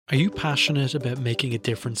Are you passionate about making a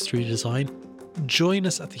difference through design? Join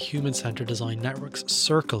us at the Human Centered Design Network's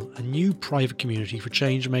Circle, a new private community for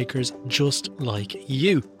change makers just like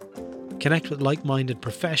you. Connect with like-minded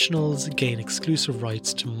professionals, gain exclusive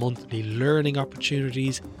rights to monthly learning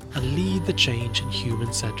opportunities, and lead the change in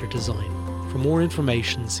human-centered design. For more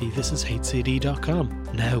information, see thisishcd.com.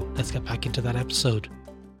 Now, let's get back into that episode.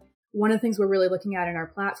 One of the things we're really looking at in our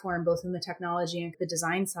platform, both in the technology and the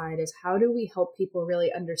design side, is how do we help people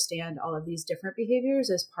really understand all of these different behaviors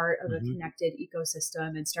as part of a connected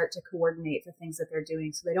ecosystem and start to coordinate the things that they're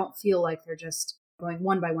doing so they don't feel like they're just going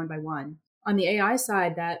one by one by one. On the AI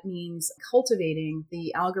side, that means cultivating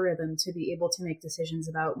the algorithm to be able to make decisions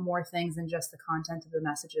about more things than just the content of the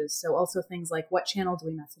messages. So also things like, what channel do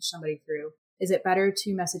we message somebody through? Is it better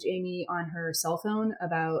to message Amy on her cell phone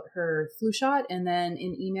about her flu shot and then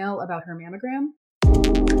in email about her mammogram?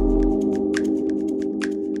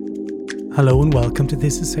 Hello and welcome to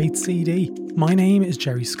This Is HCD. My name is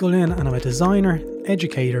Jerry Scullion and I'm a designer,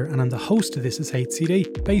 educator, and I'm the host of This Is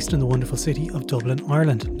HCD, based in the wonderful city of Dublin,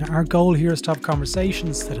 Ireland. Now, our goal here is to have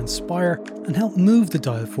conversations that inspire and help move the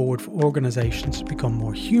dial forward for organisations to become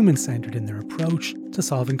more human-centred in their approach to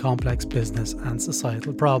solving complex business and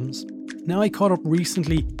societal problems. Now, I caught up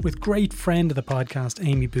recently with great friend of the podcast,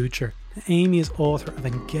 Amy Butcher. Amy is author of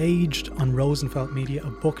Engaged on Rosenfeld Media,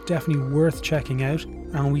 a book definitely worth checking out.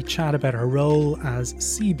 And we chat about her role as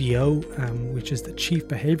CBO, which is the Chief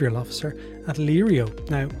Behavioural Officer at Lirio.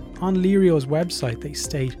 Now, on Lirio's website, they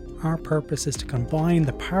state, our purpose is to combine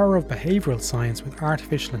the power of behavioural science with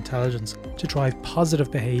artificial intelligence to drive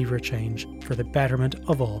positive behaviour change for the betterment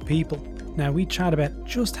of all people. Now, we chat about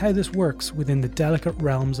just how this works within the delicate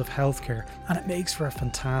realms of healthcare, and it makes for a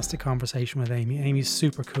fantastic conversation with Amy. Amy's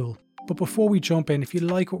super cool. But before we jump in, if you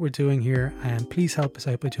like what we're doing here, please help us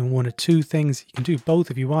out by doing one of two things. You can do both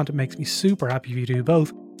if you want. It makes me super happy if you do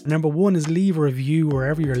both. Number one is leave a review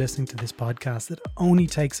wherever you're listening to this podcast. It only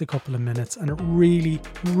takes a couple of minutes and it really,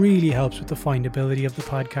 really helps with the findability of the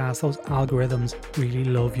podcast. Those algorithms really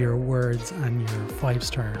love your words and your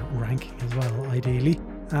 5-star ranking as well, ideally.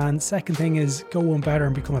 And second thing is go one better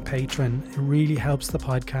and become a patron. It really helps the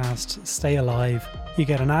podcast stay alive. You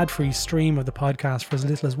get an ad-free stream of the podcast for as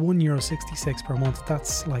little as €1.66 per month.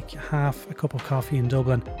 That's like half a cup of coffee in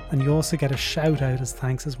Dublin. And you also get a shout out as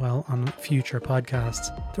thanks as well on future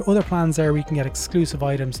podcasts. There are other plans there where you can get exclusive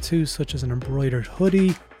items too, such as an embroidered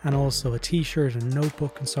hoodie and also a t-shirt and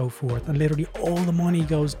notebook and so forth. And literally all the money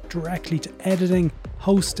goes directly to editing,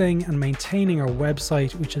 hosting and maintaining our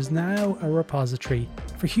website, which is now a repository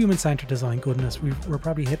for human-centered design goodness. We're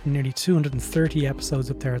probably hitting nearly 230 episodes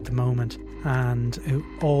up there at the moment, and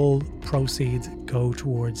all proceeds go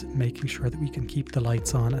towards making sure that we can keep the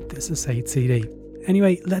lights on at This Is HCD.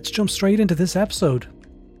 Anyway, let's jump straight into this episode.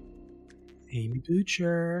 Amy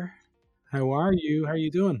Butcher, how are you? How are you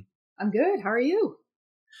doing? I'm good. How are you?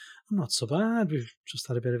 I'm not so bad. We've just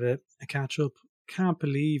had a bit of a catch up. Can't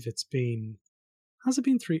believe has it been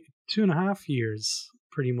 2.5 years,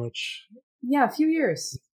 pretty much. Yeah, a few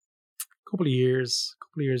years. Couple of years.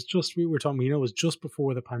 Just we were talking, it was just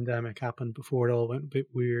before the pandemic happened, before it all went a bit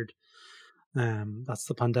weird. That's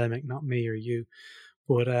the pandemic, not me or you.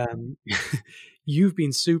 But you've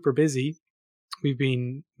been super busy. We've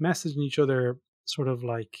been messaging each other sort of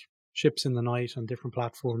like ships in the night on different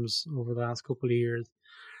platforms over the last couple of years.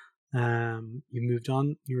 You moved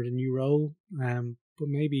on, you're in a new role, but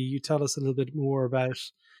maybe you tell us a little bit more about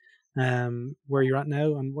where you're at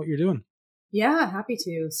now and what you're doing. Yeah, happy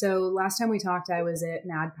to. So last time we talked, I was at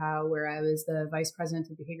NADPOW, where I was the Vice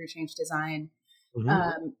President of Behavior Change Design.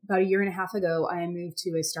 About a year and a half ago, I moved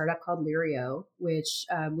to a startup called Lirio, which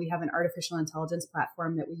we have an artificial intelligence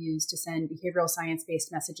platform that we use to send behavioral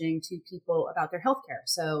science-based messaging to people about their healthcare.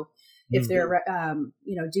 So if they're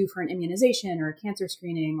due for an immunization or a cancer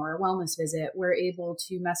screening or a wellness visit, we're able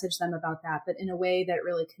to message them about that, but in a way that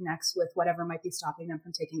really connects with whatever might be stopping them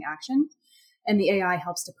from taking action. And the AI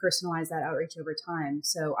helps to personalize that outreach over time.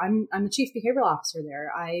 So I'm the chief behavioral officer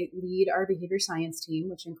there. I lead our behavior science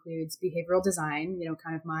team, which includes behavioral design,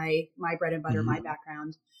 kind of my bread and butter, my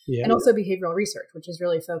background, and also behavioral research, which is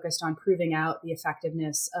really focused on proving out the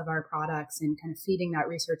effectiveness of our products and kind of feeding that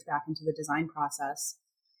research back into the design process.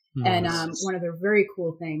 And one of the very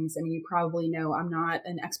cool things, you probably know I'm not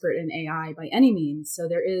an expert in AI by any means. So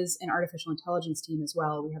there is an artificial intelligence team as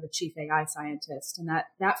well. We have a chief AI scientist. And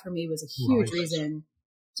that for me was a huge reason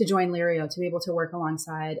to join Lirio, to be able to work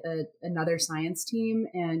alongside another science team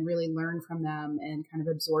and really learn from them and kind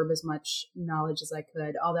of absorb as much knowledge as I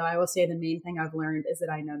could. Although I will say the main thing I've learned is that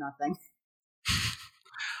I know nothing.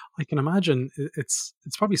 I can imagine it's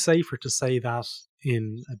probably safer to say that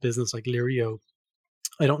in a business like Lirio,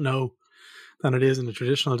 I don't know than it is in the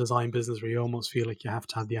traditional design business where you almost feel like you have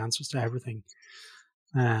to have the answers to everything.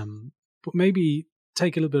 But maybe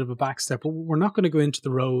take a little bit of a back step. We're not going to go into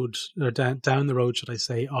the road, or down the road, should I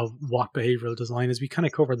say, of what behavioral design is. We kind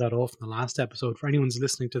of covered that off in the last episode. For anyone's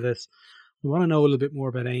listening to this, we want to know a little bit more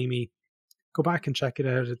about Amy. Go back and check it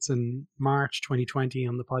out. It's in March 2020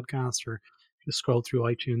 on the podcast, or just scroll through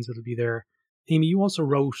iTunes, it'll be there. Amy, you also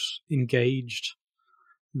wrote Engaged,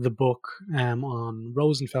 the book, on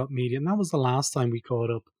Rosenfeld Media, and that was the last time we caught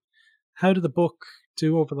up. How did the book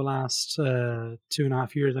do over the last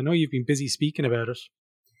 2.5 years? I know you've been busy speaking about it.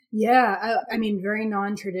 Yeah, I mean, very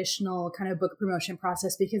non-traditional kind of book promotion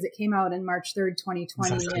process, because it came out in March 3rd,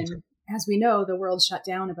 2020. Exactly. And as we know, the world shut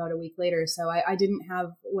down about a week later. So I didn't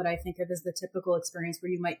have what I think of as the typical experience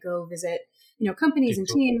where you might go visit, companies and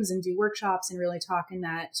teams and do workshops and really talk in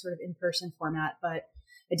that sort of in-person format. But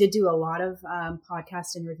I did do a lot of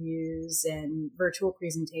podcast interviews and virtual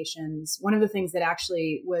presentations. One of the things that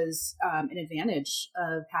actually was an advantage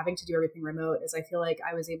of having to do everything remote is I feel like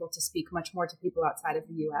I was able to speak much more to people outside of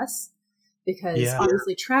the US, because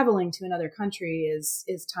obviously traveling to another country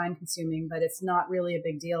is time consuming, but it's not really a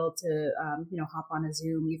big deal to, hop on a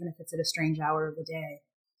Zoom, even if it's at a strange hour of the day.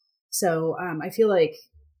 So I feel like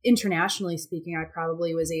internationally speaking, I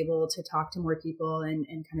probably was able to talk to more people and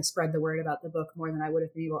kind of spread the word about the book more than I would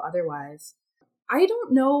have been able otherwise. I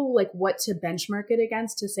don't know like what to benchmark it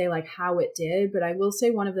against to say like how it did, but I will say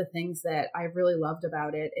one of the things that I really loved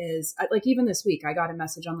about it is like even this week, I got a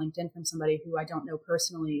message on LinkedIn from somebody who I don't know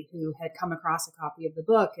personally who had come across a copy of the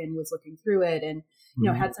book and was looking through it and,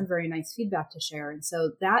 had some very nice feedback to share. And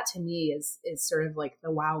so that to me is sort of like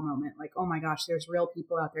the wow moment. Like, oh my gosh, there's real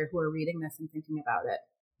people out there who are reading this and thinking about it.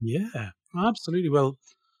 Yeah, absolutely. Well,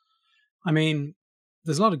 I mean,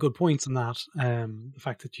 there's a lot of good points in that. The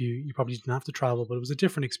fact that you probably didn't have to travel, but it was a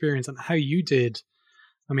different experience, and how you did.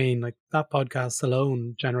 I mean, like that podcast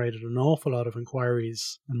alone generated an awful lot of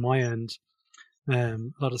inquiries on my end, a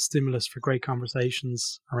lot of stimulus for great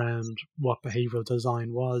conversations around what behavioral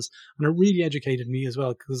design was, and it really educated me as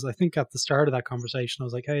well. Because I think at the start of that conversation, I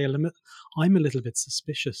was like, "Hey, I'm a little bit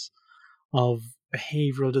suspicious of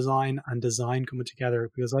behavioral design and design coming together,"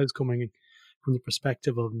 because I was coming from the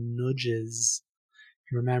perspective of nudges.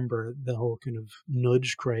 If you remember the whole kind of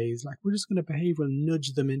nudge craze, like we're just going to behavioral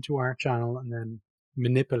nudge them into our channel and then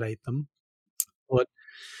manipulate them. But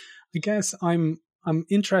I guess I'm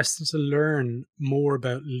interested to learn more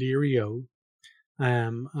about Lirio,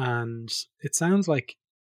 and it sounds like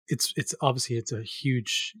it's obviously it's a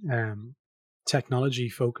huge technology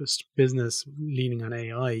focused business leaning on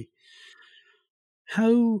AI.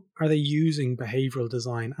 How are they using behavioral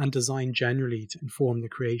design and design generally to inform the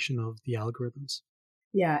creation of the algorithms?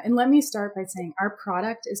 Yeah. And let me start by saying our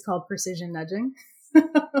product is called Precision Nudging,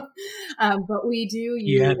 but we do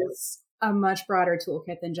use a much broader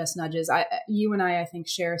toolkit than just nudges. You and I think,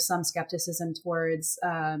 share some skepticism towards,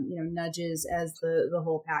 nudges as the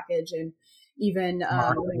whole package. And even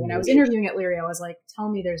when I was interviewing at Lirio, I was like, tell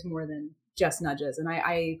me there's more than just nudges. And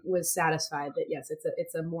I was satisfied that, yes,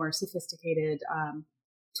 it's a more sophisticated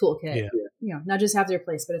toolkit. Yeah. Nudges have their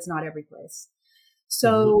place, but it's not every place.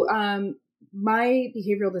 So my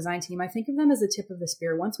behavioral design team, I think of them as the tip of the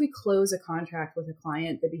spear. Once we close a contract with a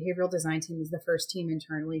client, the behavioral design team is the first team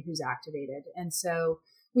internally who's activated. And so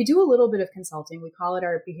we do a little bit of consulting. We call it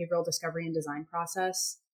our behavioral discovery and design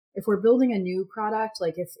process. If we're building a new product,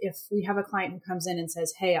 like if we have a client who comes in and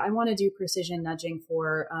says, hey, I want to do precision nudging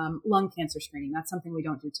for lung cancer screening. That's something we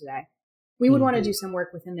don't do today. We would want to do some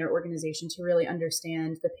work within their organization to really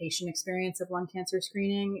understand the patient experience of lung cancer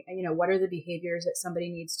screening. And, what are the behaviors that somebody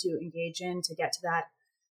needs to engage in to get to that,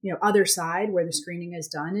 other side where the screening is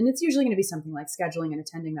done. And it's usually going to be something like scheduling and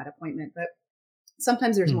attending that appointment. But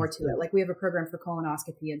sometimes there's more to it. Like we have a program for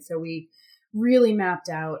colonoscopy. And so we really mapped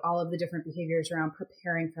out all of the different behaviors around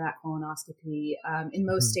preparing for that colonoscopy. In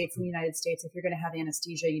most states in the United States, if you're going to have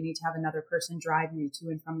anesthesia, you need to have another person drive you to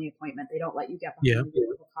and from the appointment. They don't let you get behind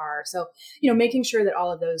the car. So, making sure that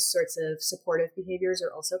all of those sorts of supportive behaviors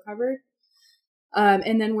are also covered.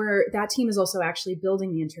 And then that team is also actually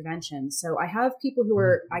building the intervention. So I have people who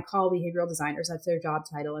I call behavioral designers. That's their job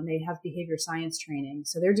title. And they have behavior science training.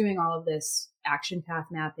 So they're doing all of this action path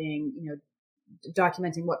mapping,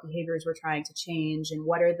 documenting what behaviors we're trying to change and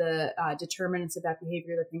what are the determinants of that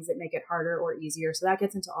behavior, the things that make it harder or easier. So that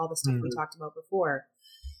gets into all the stuff we talked about before.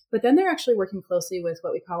 But then they're actually working closely with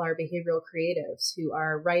what we call our behavioral creatives, who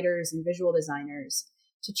are writers and visual designers,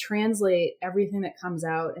 to translate everything that comes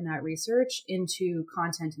out in that research into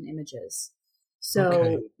content and images.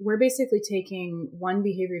 So we're basically taking one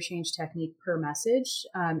behavior change technique per message,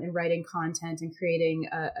 and writing content and creating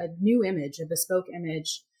a new image, a bespoke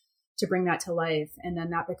image to bring that to life. And then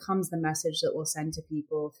that becomes the message that we'll send to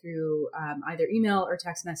people through either email or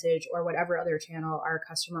text message or whatever other channel our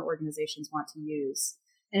customer organizations want to use.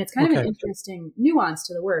 And it's kind of an interesting nuance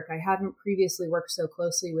to the work. I haven't previously worked so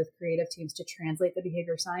closely with creative teams to translate the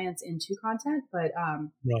behavior science into content, but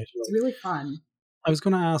it's really fun. I was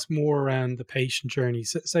going to ask more around the patient journey.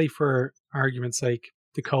 Say, for argument's sake,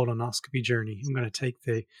 the colonoscopy journey. I'm going to take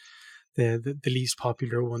the least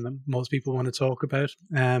popular one that most people want to talk about.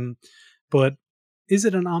 But is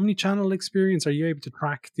it an omni-channel experience? Are you able to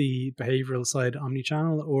track the behavioral side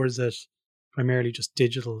omni-channel, or is it primarily just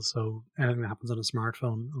digital? So anything that happens on a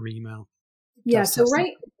smartphone or email? Yeah. So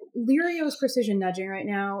Lirio's precision nudging right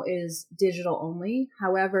now is digital only.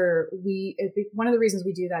 However, one of the reasons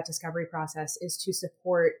we do that discovery process is to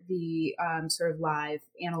support the sort of live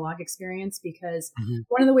analog experience, because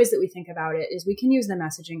one of the ways that we think about it is we can use the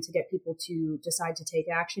messaging to get people to decide to take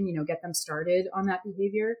action, get them started on that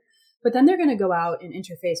behavior. But then they're going to go out and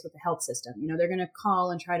interface with the health system. They're going to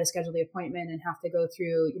call and try to schedule the appointment and have to go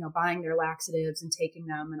through, buying their laxatives and taking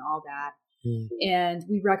them and all that. And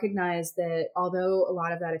we recognize that although a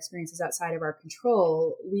lot of that experience is outside of our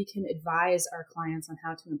control, we can advise our clients on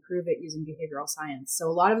how to improve it using behavioral science. So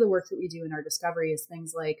a lot of the work that we do in our discovery is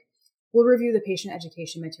things like we'll review the patient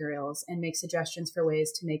education materials and make suggestions for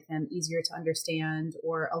ways to make them easier to understand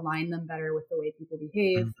or align them better with the way people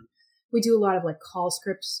behave. We do a lot of call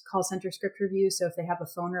center script review. So if they have a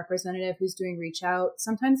phone representative who's doing reach out,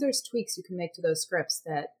 sometimes there's tweaks you can make to those scripts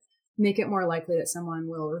that make it more likely that someone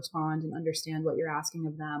will respond and understand what you're asking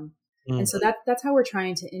of them. And so that's how we're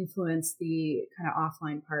trying to influence the kind of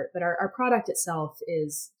offline part. But our product itself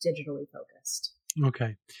is digitally focused.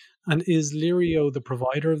 Okay. And is Lirio the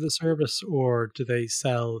provider of the service, or do they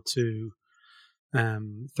sell to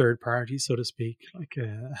third parties, so to speak, like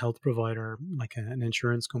a health provider, like an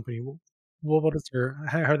insurance company? What is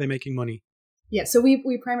how are they making money? Yeah, so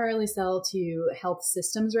we primarily sell to health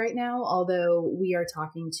systems right now, although we are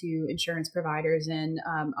talking to insurance providers and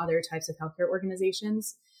other types of healthcare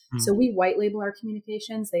organizations. So we white label our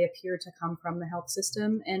communications. They appear to come from the health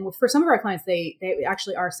system. And for some of our clients, they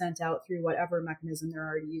actually are sent out through whatever mechanism they're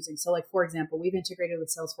already using. So for example, we've integrated with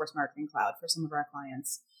Salesforce Marketing Cloud for some of our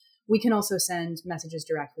clients. We can also send messages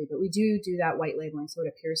directly, but we do that white labeling. So it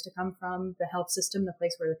appears to come from the health system, the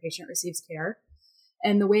place where the patient receives care.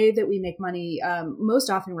 And the way that we make money, most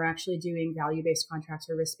often we're actually doing value-based contracts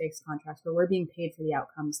or risk-based contracts where we're being paid for the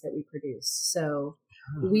outcomes that we produce. So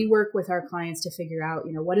we work with our clients to figure out,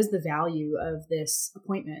 what is the value of this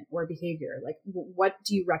appointment or behavior? What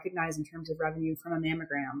do you recognize in terms of revenue from a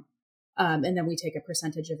mammogram? And then we take a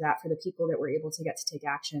percentage of that for the people that we're able to get to take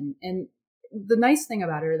action. And the nice thing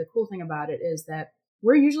about it, or the cool thing about it, is that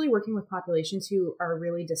we're usually working with populations who are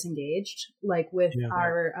really disengaged, with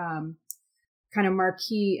our kind of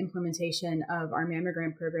marquee implementation of our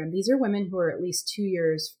mammogram program. These are women who are at least 2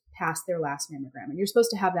 years past their last mammogram. And you're supposed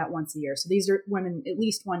to have that once a year. So these are women at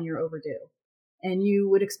least 1 year overdue. And you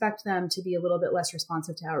would expect them to be a little bit less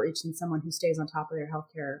responsive to outreach than someone who stays on top of their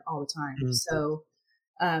healthcare all the time. So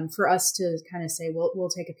for us to kind of say, we'll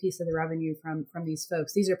take a piece of the revenue from these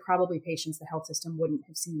folks. These are probably patients the health system wouldn't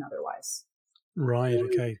have seen otherwise. Right.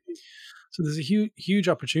 Okay. So there's a huge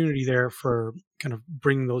opportunity there for kind of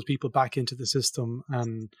bringing those people back into the system.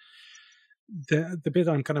 And the bit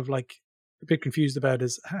I'm kind of a bit confused about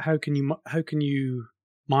is how can you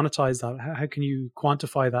monetize that? How can you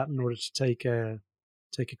quantify that in order to take a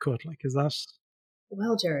cut? Is that?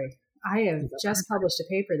 Well, Jerry, I have just published a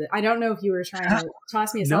paper that I don't know if you were trying to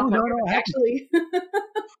toss me a softball. No, actually.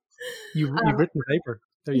 You've written a paper.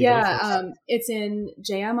 It's in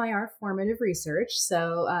JMIR Formative Research.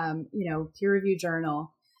 So, peer-reviewed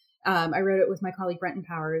journal. I wrote it with my colleague Brenton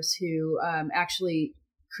Powers, who actually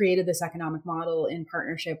created this economic model in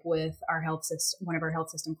partnership with one of our health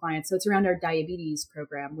system clients. So it's around our diabetes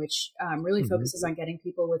program, which really focuses on getting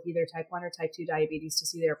people with either type 1 or type 2 diabetes to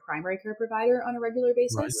see their primary care provider on a regular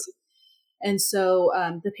basis. Right. And so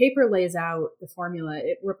the paper lays out the formula.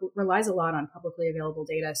 It relies a lot on publicly available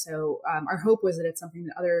data. So our hope was that it's something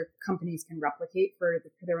that other companies can replicate for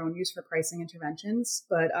their own use for pricing interventions.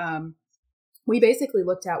 But we basically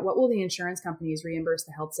looked at what will the insurance companies reimburse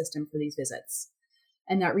the health system for these visits.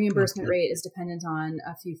 And that reimbursement rate is dependent on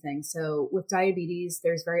a few things. So with diabetes,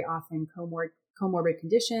 there's very often comorbid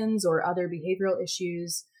conditions or other behavioral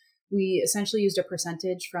issues. We essentially used a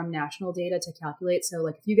percentage from national data to calculate. So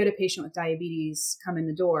if you get a patient with diabetes come in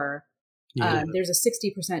the door, there's a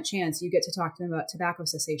 60% chance you get to talk to them about tobacco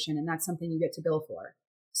cessation, and that's something you get to bill for.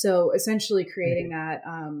 So essentially creating that,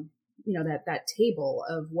 that table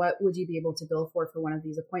of what would you be able to bill for one of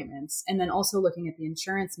these appointments. And then also looking at the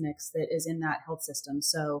insurance mix that is in that health system.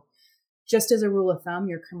 So just as a rule of thumb,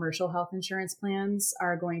 your commercial health insurance plans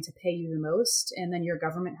are going to pay you the most, and then your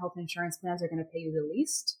government health insurance plans are going to pay you the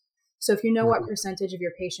least. So if you know what percentage of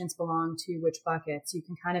your patients belong to which buckets, you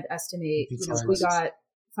can kind of estimate, if we got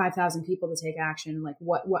 5,000 people to take action, like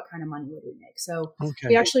what kind of money would we make? So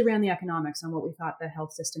we actually ran the economics on what we thought the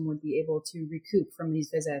health system would be able to recoup from these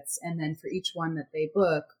visits. And then for each one that they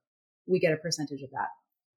book, we get a percentage of that.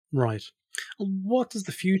 Right. What does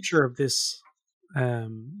the future of this,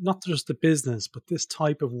 not just the business, but this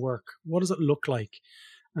type of work, what does it look like?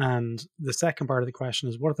 And the second part of the question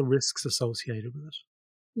is, what are the risks associated with it?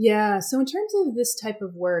 Yeah. So in terms of this type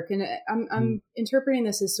of work, and I'm interpreting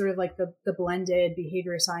this as sort of like the blended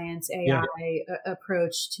behavior science AI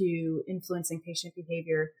approach to influencing patient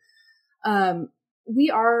behavior. We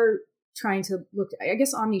are trying to look, I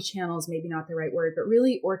guess omni-channel is maybe not the right word, but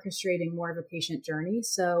really orchestrating more of a patient journey.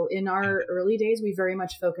 So in our early days, we very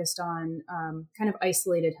much focused on kind of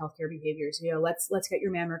isolated healthcare behaviors. Let's get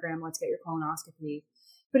your mammogram, let's get your colonoscopy.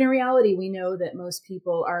 But in reality, we know that most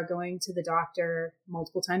people are going to the doctor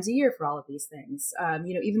multiple times a year for all of these things.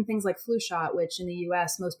 Even things like flu shot, which in the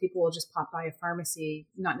US, most people will just pop by a pharmacy,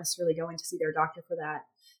 not necessarily going to see their doctor for that.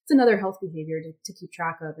 It's another health behavior to keep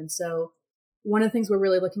track of. And so one of the things we're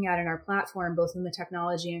really looking at in our platform, both in the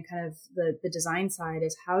technology and kind of the design side,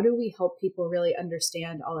 is how do we help people really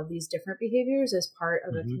understand all of these different behaviors as part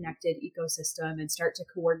of a connected ecosystem and start to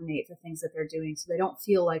coordinate the things that they're doing so they don't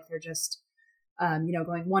feel like they're just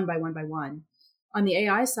going one by one by one. On the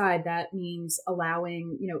AI side, that means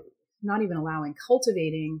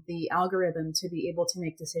cultivating the algorithm to be able to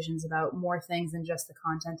make decisions about more things than just the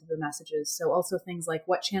content of the messages. So also things like,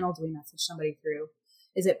 what channel do we message somebody through?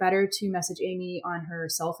 Is it better to message Amy on her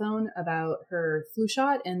cell phone about her flu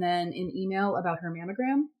shot and then in email about her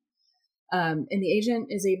mammogram? And the agent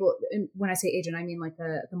is able, and when I say agent, I mean like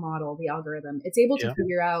the model, the algorithm, it's able to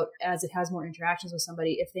figure out as it has more interactions with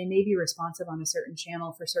somebody, if they may be responsive on a certain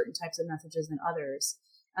channel for certain types of messages than others.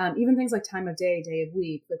 Even things like time of day, day of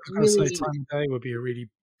week. Time of day would be a really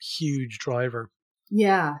huge driver.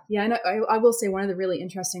 Yeah. And I will say one of the really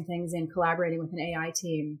interesting things in collaborating with an AI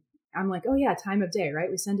team, I'm like, oh yeah, time of day, right?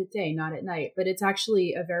 We send it day, not at night. But it's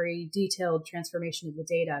actually a very detailed transformation of the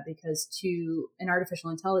data, because to an artificial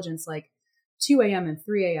intelligence, like 2 a.m. and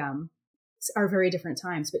 3 a.m. are very different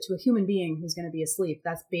times, but to a human being who's going to be asleep,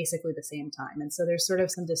 that's basically the same time. And so there's sort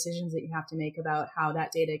of some decisions that you have to make about how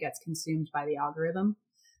that data gets consumed by the algorithm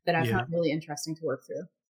that I found really interesting to work through.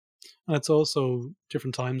 And it's also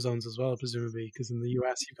different time zones as well, presumably, because in the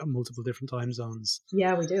US, you've got multiple different time zones.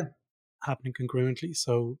 Yeah, we do. Happening congruently.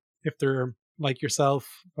 So if they're like yourself,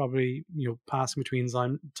 probably, passing between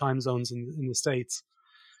time zones in the States,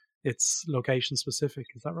 it's location specific.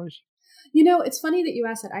 Is that right? It's funny that you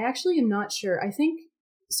asked that. I actually am not sure. I think,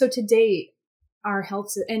 so to date, our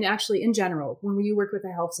health, and actually in general, when you work with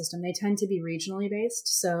a health system, they tend to be regionally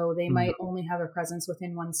based. So they might only have a presence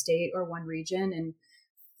within one state or one region. And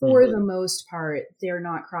for the most part, they're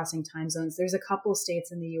not crossing time zones. There's a couple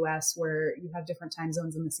states in the US where you have different time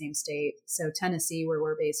zones in the same state. So Tennessee, where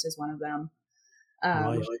we're based, is one of them.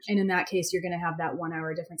 And in that case, you're going to have that 1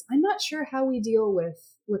 hour difference. I'm not sure how we deal with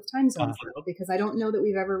time zones though, because I don't know that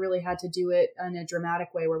we've ever really had to do it in a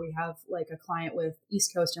dramatic way where we have like a client with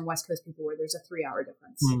East Coast and West Coast people where there's a 3 hour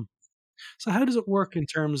difference. So how does it work in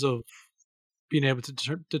terms of being able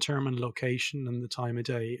to determine location and the time of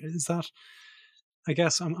day? Is that, I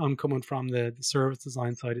guess I'm coming from the service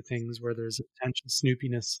design side of things, where there's a potential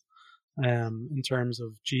snoopiness in terms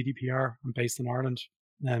of GDPR. I'm based in Ireland.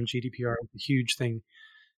 GDPR is a huge thing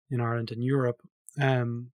in Ireland and Europe.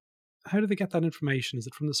 How do they get that information? Is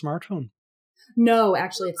it from the smartphone? No,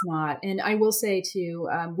 actually it's not. And I will say too,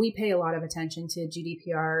 we pay a lot of attention to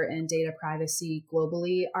GDPR and data privacy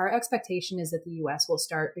globally. Our expectation is that the US will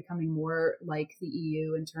start becoming more like the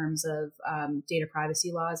EU in terms of data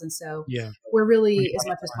privacy laws. And so we're really, as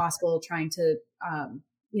much as possible, trying to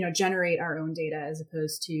generate our own data as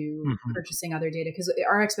opposed to purchasing other data, because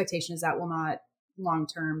our expectation is that will not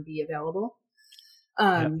long-term be available.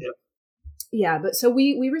 But so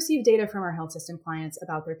we receive data from our health system clients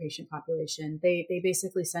about their patient population. They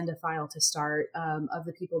basically send a file to start of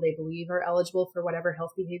the people they believe are eligible for whatever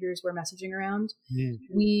health behaviors we're messaging around.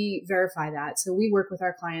 We verify that. So we work with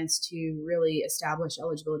our clients to really establish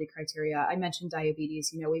eligibility criteria. I mentioned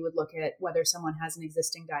diabetes. We would look at whether someone has an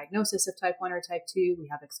existing diagnosis of type 1 or type 2. We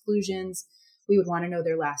have exclusions. We would want to know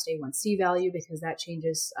their last A1C value, because that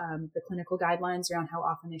changes the clinical guidelines around how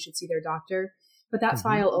often they should see their doctor. But that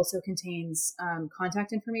file also contains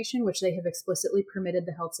contact information, which they have explicitly permitted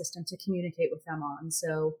the health system to communicate with them on.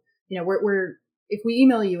 So, we're if we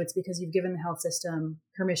email you, it's because you've given the health system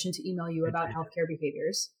permission to email you about healthcare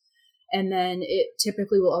behaviors. And then it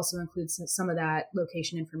typically will also include some of that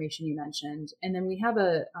location information you mentioned. And then we have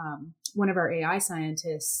one of our AI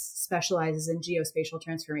scientists specializes in geospatial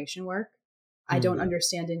transformation work. I don't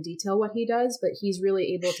understand in detail what he does, but he's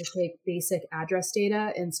really able to take basic address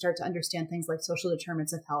data and start to understand things like social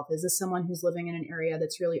determinants of health. Is this someone who's living in an area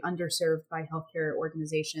that's really underserved by healthcare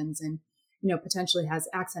organizations and, potentially has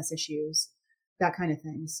access issues, that kind of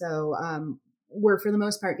thing. So, we're for the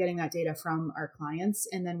most part getting that data from our clients,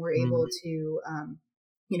 and then we're able to,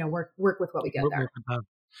 work with what we get there. I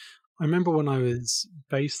remember when I was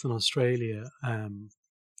based in Australia,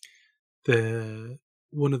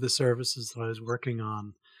 one of the services that I was working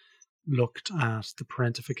on looked at the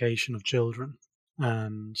parentification of children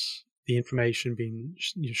and the information being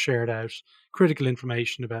shared out, critical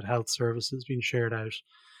information about health services being shared out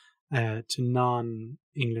to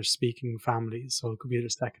non-English speaking families. So it could be their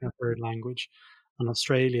second or third language. And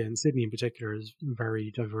Australia, and Sydney in particular, is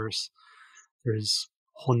very diverse. There's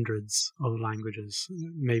hundreds of languages,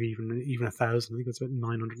 maybe even 1,000. I think it's about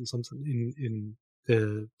 900 and something in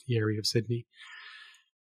the area of Sydney.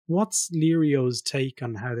 What's Lirio's take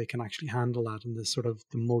on how they can actually handle that in this sort of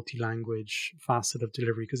the multi-language facet of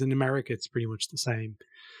delivery? Because in America, it's pretty much the same.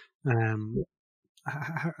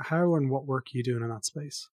 How and what work are you doing in that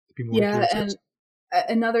space to be more inclusive? And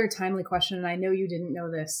another timely question, and I know you didn't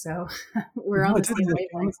know this, so we're on the same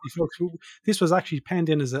wavelength. Honestly, folks, this was actually penned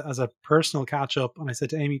in as a personal catch up, and I said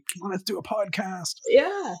to Amy, "Come on, let's do a podcast."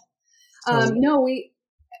 Yeah. So,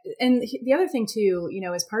 and the other thing too,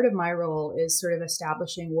 as part of my role is sort of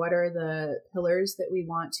establishing what are the pillars that we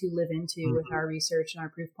want to live into with our research and our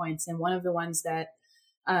proof points. And one of the ones that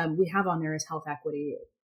we have on there is health equity.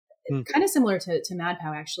 Kind of similar to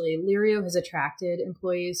MadPow, actually. Lirio has attracted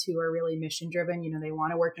employees who are really mission driven. They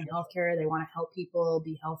want to work in healthcare. They want to help people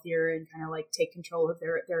be healthier and kind of like take control of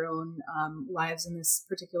their own lives in this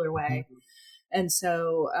particular way. And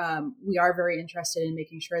so we are very interested in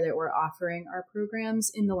making sure that we're offering our programs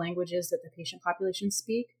in the languages that the patient populations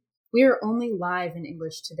speak. We are only live in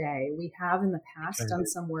English today. We have in the past done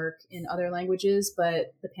some work in other languages,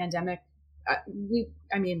 but the pandemic,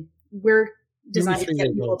 we're designed to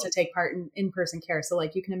get people to take part in in-person care. So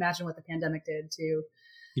like you can imagine what the pandemic did to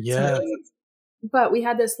but we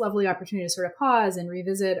had this lovely opportunity to sort of pause and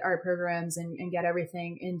revisit our programs and get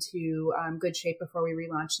everything into good shape before we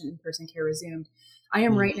relaunched and in-person care resumed. I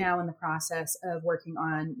am right now in the process of working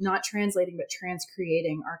on not translating, but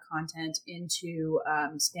transcreating our content into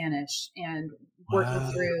Spanish and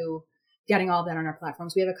working through getting all that on our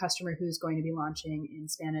platforms. We have a customer who's going to be launching in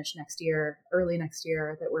Spanish early next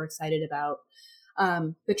year, that we're excited about.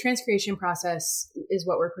 The transcreation process is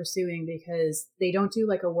what we're pursuing because they don't do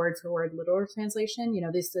like a word for word literal translation.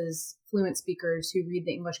 This is fluent speakers who read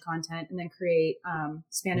the English content and then create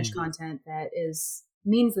Spanish content that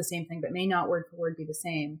means the same thing, but may not word for word be the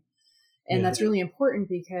same. And that's really important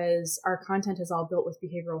because our content is all built with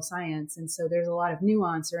behavioral science. And so there's a lot of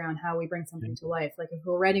nuance around how we bring something to life. Like if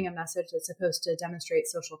we're writing a message that's supposed to demonstrate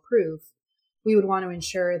social proof, we would want to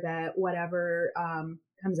ensure that whatever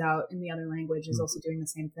comes out in the other language is also doing the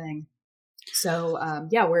same thing. So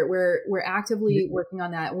we're actively working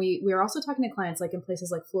on that. We're also talking to clients like in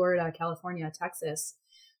places like Florida, California, Texas,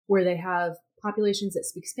 where they have populations that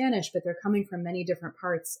speak Spanish, but they're coming from many different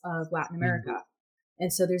parts of Latin America.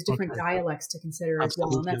 And so there's different dialects to consider as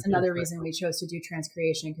well. And that's another reason we chose to do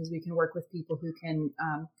transcreation, because we can work with people who can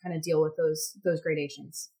kind of deal with those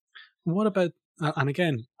gradations. What about, and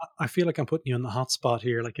again, I feel like I'm putting you on the hot spot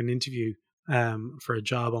here, like an interview for a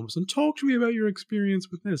job almost, and talk to me about your experience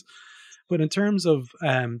with this. But in terms of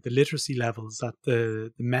the literacy levels that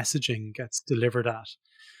the messaging gets delivered at,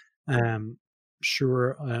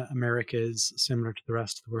 sure, America is similar to the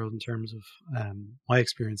rest of the world in terms of my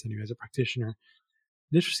experience anyway as a practitioner.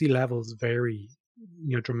 Literacy levels vary,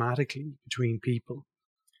 dramatically between people.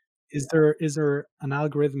 Is there an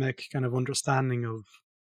algorithmic kind of understanding of,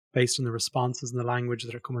 based on the responses and the language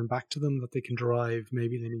that are coming back to them, that they can derive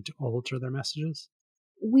maybe they need to alter their messages?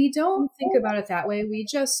 We don't think about it that way. We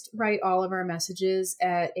just write all of our messages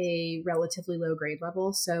at a relatively low grade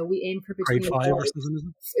level. So we aim for between grade 5 or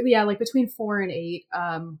something. Like between 4 and 8.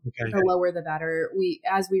 The lower the better.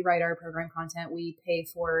 As we write our program content, we pay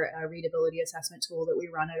for a readability assessment tool that we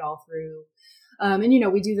run it all through.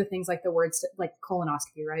 And, we do the things like the words like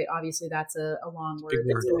colonoscopy, right? Obviously, that's a long word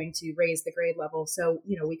that's going to raise the grade level. So,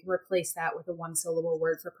 we can replace that with a one syllable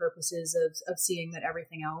word for purposes of seeing that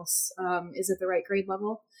everything else is at the right grade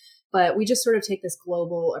level. But we just sort of take this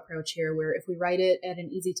global approach here where if we write it at an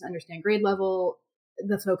easy to understand grade level,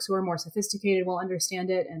 the folks who are more sophisticated will understand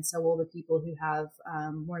it. And so will the people who have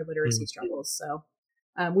more literacy struggles. So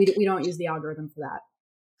we don't use the algorithm for that.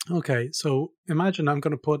 Okay, so imagine I'm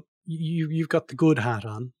going to put you've got the good hat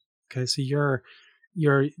on. Okay, so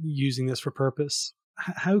you're using this for purpose.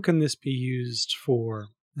 How can this be used for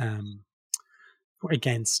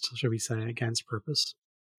against, shall we say, against purpose?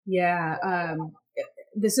 Yeah,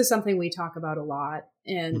 this is something we talk about a lot.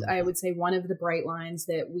 And I would say one of the bright lines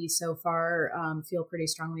that we so far feel pretty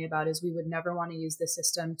strongly about is we would never want to use the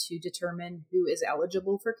system to determine who is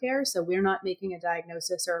eligible for care. So we're not making a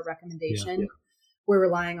diagnosis or a recommendation. Yeah. We're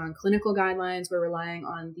relying on clinical guidelines. We're relying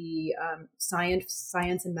on the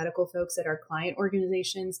science and medical folks at our client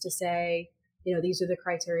organizations to say, these are the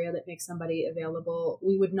criteria that make somebody available.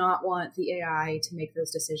 We would not want the AI to make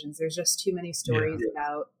those decisions. There's just too many stories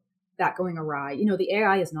about that going awry. The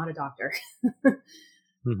AI is not a doctor.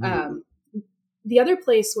 The other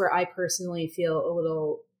place where I personally feel a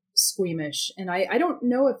little squeamish, and I don't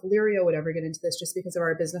know if Lirio would ever get into this just because of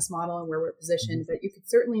our business model and where we're positioned, but you could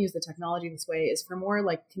certainly use the technology this way, is for more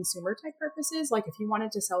like consumer type purposes. Like if you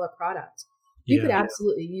wanted to sell a product, you could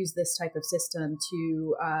absolutely use this type of system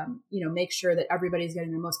to, make sure that everybody's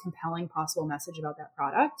getting the most compelling possible message about that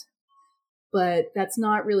product. But that's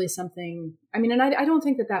not really something, and I don't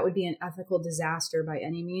think that would be an ethical disaster by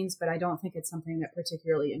any means, but I don't think it's something that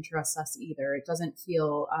particularly interests us either. It doesn't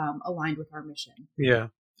feel aligned with our mission. Yeah.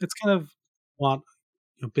 It's kind of what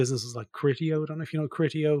businesses like Criteo. I don't know if you know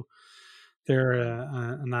Criteo. They're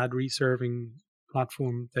an ad reserving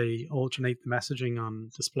platform. They alternate the messaging on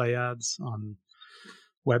display ads on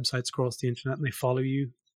websites across the internet, and they follow you.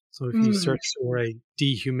 So if you search for a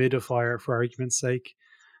dehumidifier, for argument's sake,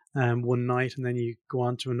 one night, and then you go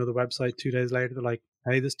on to another website 2 days later, they're like,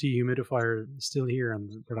 "Hey, this dehumidifier is still here,"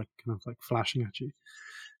 and they're like kind of like flashing at you.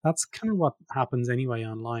 That's kind of what happens anyway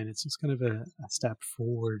online. It's just kind of a step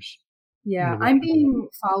forward. Yeah, I'm being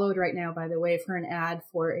followed right now, by the way, for an ad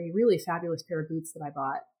for a really fabulous pair of boots that I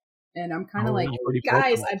bought. And I'm kind of like,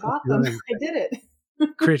 guys, I bought them. I did it.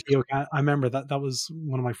 Criteo, I remember that was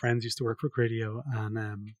one of my friends used to work for Criteo.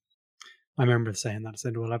 And I remember saying that. I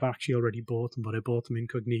said, well, I've actually already bought them, but I bought them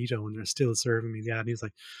incognito and they're still serving me the ad. And he's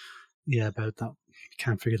like, yeah, about that. You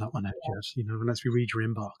can't figure that one out yet, unless we read your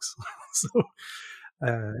inbox. So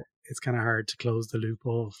it's kind of hard to close the loop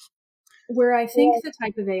off. Where I think the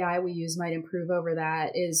type of AI we use might improve over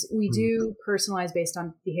that is we do personalize based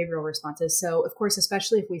on behavioral responses. So, of course,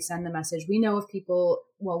 especially if we send the message, we know if people,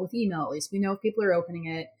 with email at least, we know if people are opening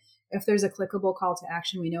it. If there's a clickable call to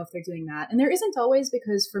action, we know if they're doing that. And there isn't always,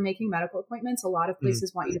 because for making medical appointments, a lot of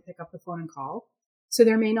places want you to pick up the phone and call. So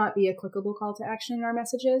there may not be a clickable call to action in our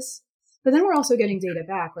messages. But then we're also getting data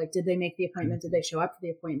back. Like, did they make the appointment? Did they show up for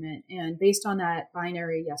the appointment? And based on that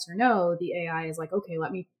binary yes or no, the AI is like, okay,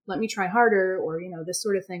 let me try harder, or, this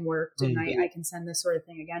sort of thing worked, and I can send this sort of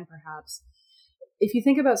thing again, perhaps. If you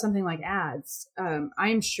think about something like ads,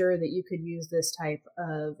 I'm sure that you could use this type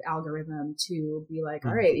of algorithm to be like,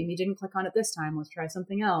 all right, Amy didn't click on it this time. Let's try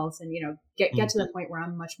something else. And, get to the point where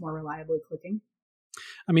I'm much more reliably clicking.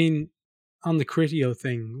 On the Criteo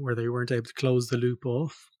thing where they weren't able to close the loop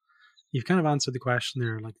off, you've kind of answered the question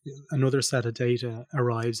there. Like another set of data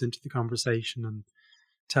arrives into the conversation and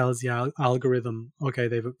tells the algorithm, okay,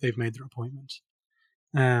 they've made their appointment.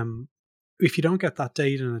 If you don't get that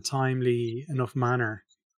data in a timely enough manner,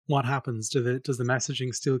 what happens? Does the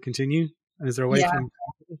messaging still continue? Is there a way from?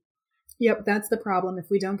 Yep, that's the problem. If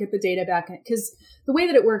we don't get the data back, because the way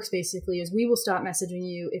that it works basically is we will stop messaging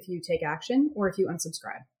you if you take action or if you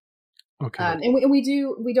unsubscribe. Okay. And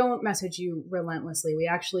we don't message you relentlessly. We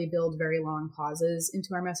actually build very long pauses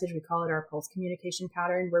into our message. We call it our pulse communication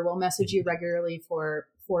pattern, where we'll message you regularly for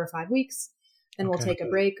 4 or 5 weeks. Then we'll take a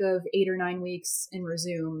break of 8 or 9 weeks and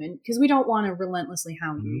resume. And because we don't want to relentlessly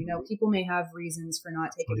hound you, people may have reasons for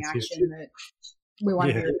not taking action that we want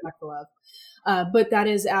to be respectful of. But that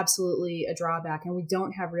is absolutely a drawback. And we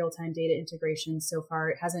don't have real-time data integration so far.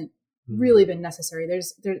 It hasn't really been necessary.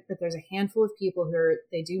 There's a handful of people who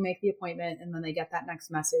they do make the appointment and then they get that next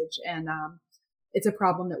message, and it's a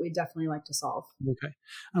problem that we definitely like to solve. Okay,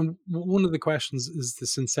 and one of the questions is the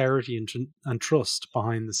sincerity and trust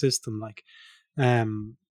behind the system. Like,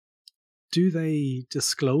 do they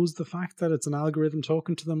disclose the fact that it's an algorithm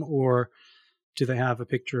talking to them, or do they have a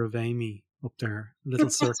picture of Amy up there, a little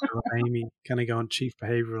circle of Amy, kind of going chief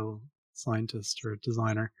behavioral scientist or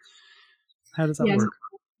designer? How does that Yeah, work?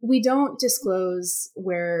 we don't disclose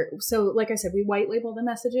where. So, like I said, we white label the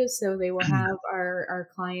messages, so they will have our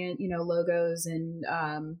client, logos and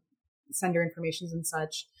sender informations and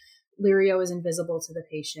such. Lirio is invisible to the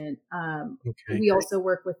patient. Okay. We also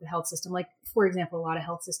work with the health system. Like, for example, a lot of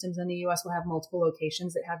health systems in the US will have multiple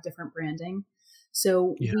locations that have different branding.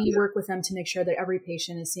 So Yeah. we work with them to make sure that every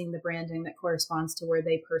patient is seeing the branding that corresponds to where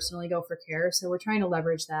they personally go for care. So we're trying to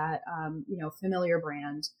leverage that, familiar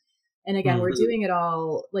brand. And again, we're doing it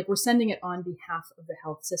all, like, we're sending it on behalf of the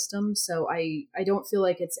health system. So I don't feel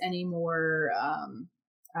like it's any more,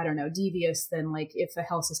 I don't know, devious than like if a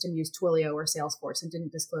health system used Twilio or Salesforce and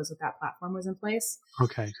didn't disclose that that platform was in place.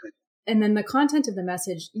 Okay. And then the content of the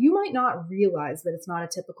message, you might not realize that it's not a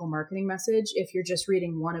typical marketing message if you're just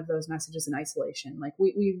reading one of those messages in isolation. Like,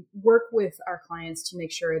 we work with our clients to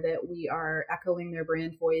make sure that we are echoing their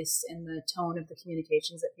brand voice in the tone of the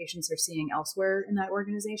communications that patients are seeing elsewhere in that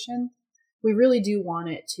organization. We really do want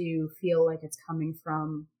it to feel like it's coming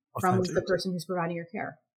from Authentic. the person who's providing your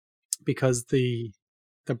care. Because the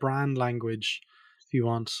brand language, if you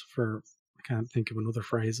want, for, I can't think of another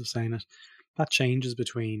phrase of saying it, that changes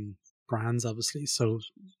between brands, obviously. So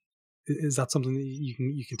is that something that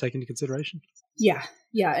you can take into consideration? Yeah.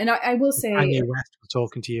 And I will say, Kanye West was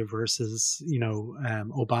talking to you versus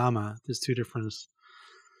Obama. There's two different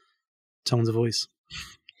tones of voice.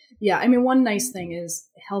 Yeah, I mean, one nice thing is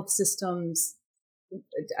health systems,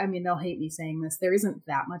 I mean, they'll hate me saying this, there isn't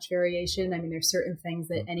that much variation. I mean, there's certain things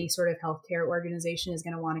that any sort of healthcare organization is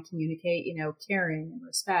going to want to communicate, caring and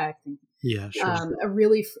respect. And, yeah, sure.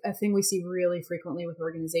 A thing we see really frequently with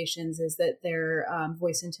organizations is that their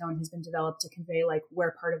voice and tone has been developed to convey like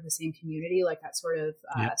we're part of the same community, like that sort of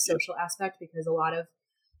social aspect, because a lot of,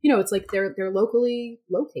 it's like they're locally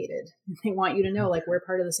located. They want you to know like we're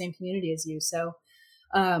part of the same community as you. So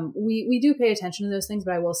we do pay attention to those things,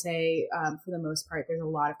 but I will say, for the most part, there's a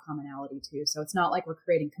lot of commonality too. So it's not like we're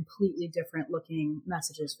creating completely different looking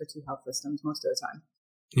messages for two health systems most of the time.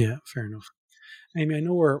 Yeah, fair enough. Amy, I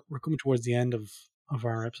know we're coming towards the end of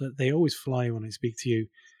our episode. They always fly when I speak to you.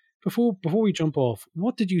 Before we jump off,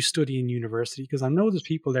 what did you study in university? Because I know there's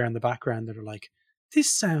people there in the background that are like,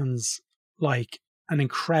 this sounds like an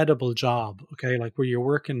incredible job. Okay, like where you're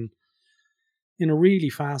working in a really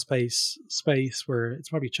fast-paced space where it's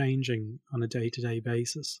probably changing on a day-to-day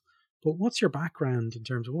basis. But what's your background in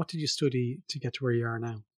terms of what did you study to get to where you are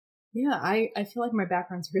now? Yeah, I feel like my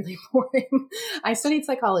background's really boring. I studied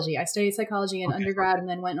psychology. I studied psychology in undergrad and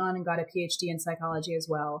then went on and got a PhD in psychology as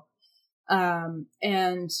well.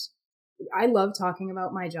 And I love talking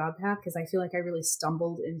about my job path because I feel like I really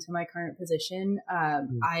stumbled into my current position.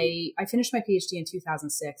 I finished my PhD in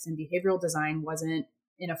 2006, and behavioral design wasn't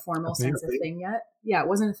in a formal sense a thing yet. Yeah, it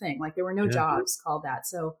wasn't a thing. Like there were no jobs called that.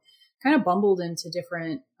 So kind of bumbled into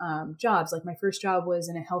different jobs. Like my first job was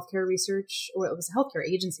in a healthcare research, or it was a healthcare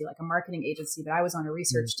agency, like a marketing agency, but I was on a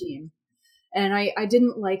research team. And I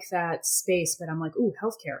didn't like that space, but I'm like, ooh,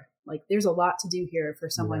 healthcare. Like there's a lot to do here for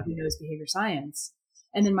someone who knows behavior science.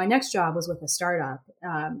 And then my next job was with a startup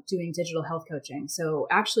doing digital health coaching. So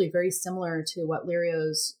actually very similar to what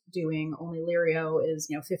Lirio's doing, only Lirio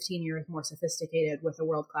is, 15 years more sophisticated with a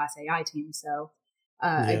world-class AI team. So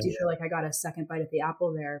I do feel like I got a second bite at the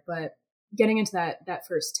apple there. But getting into that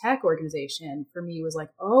first tech organization for me was like,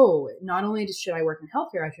 oh, not only should I work in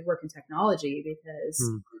healthcare, I should work in technology, because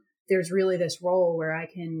there's really this role where I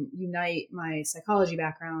can unite my psychology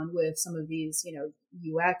background with some of these,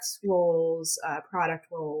 UX roles, product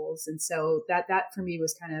roles. And so that for me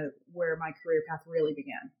was kind of where my career path really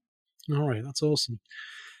began. All right. That's awesome.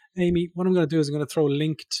 Amy, what I'm going to do is I'm going to throw a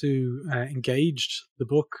link to Engaged, the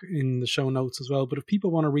book, in the show notes as well. But if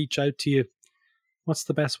people want to reach out to you, what's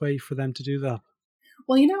the best way for them to do that?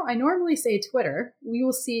 Well, I normally say Twitter. We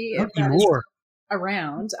will see if that is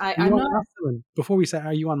around. I'm not. Mastodon? Before we say,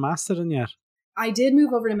 are you on Mastodon yet? I did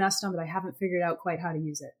move over to Mastodon, but I haven't figured out quite how to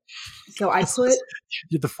use it. So I put.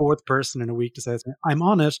 You're the fourth person in a week to say, I'm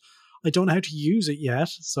on it. I don't know how to use it yet.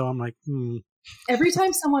 So I'm like, Every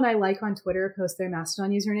time someone I like on Twitter posts their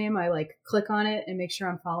Mastodon username, I like click on it and make sure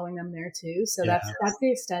I'm following them there too. So that's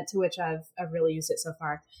the extent to which I've really used it so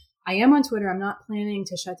far. I am on Twitter. I'm not planning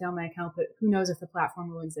to shut down my account, but who knows if the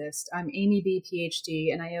platform will exist. I'm Amy B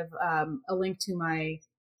PhD, and I have a link to my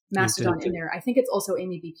Mastodon in there. I think it's also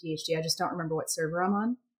Amy B PhD. I just don't remember what server I'm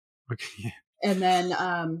on. Okay. And then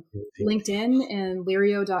LinkedIn and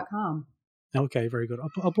Lirio.com. Okay, very good.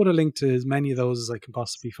 I'll put a link to as many of those as I can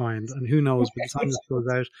possibly find. And who knows, by the time this goes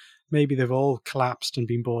out, maybe they've all collapsed and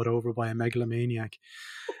been bought over by a megalomaniac.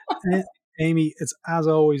 Amy, it's as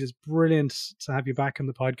always, it's brilliant to have you back on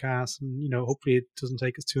the podcast. And, hopefully it doesn't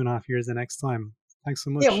take us 2.5 years the next time. Thanks so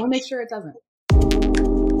much. Yeah, we'll make sure it doesn't.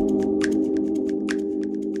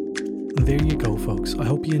 And there you go, folks. I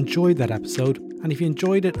hope you enjoyed that episode. And if you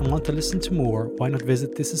enjoyed it and want to listen to more, why not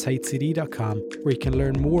visit thisishcd.com, where you can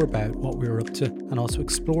learn more about what we're up to and also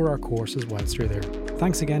explore our courses whilst you're there.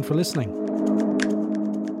 Thanks again for listening.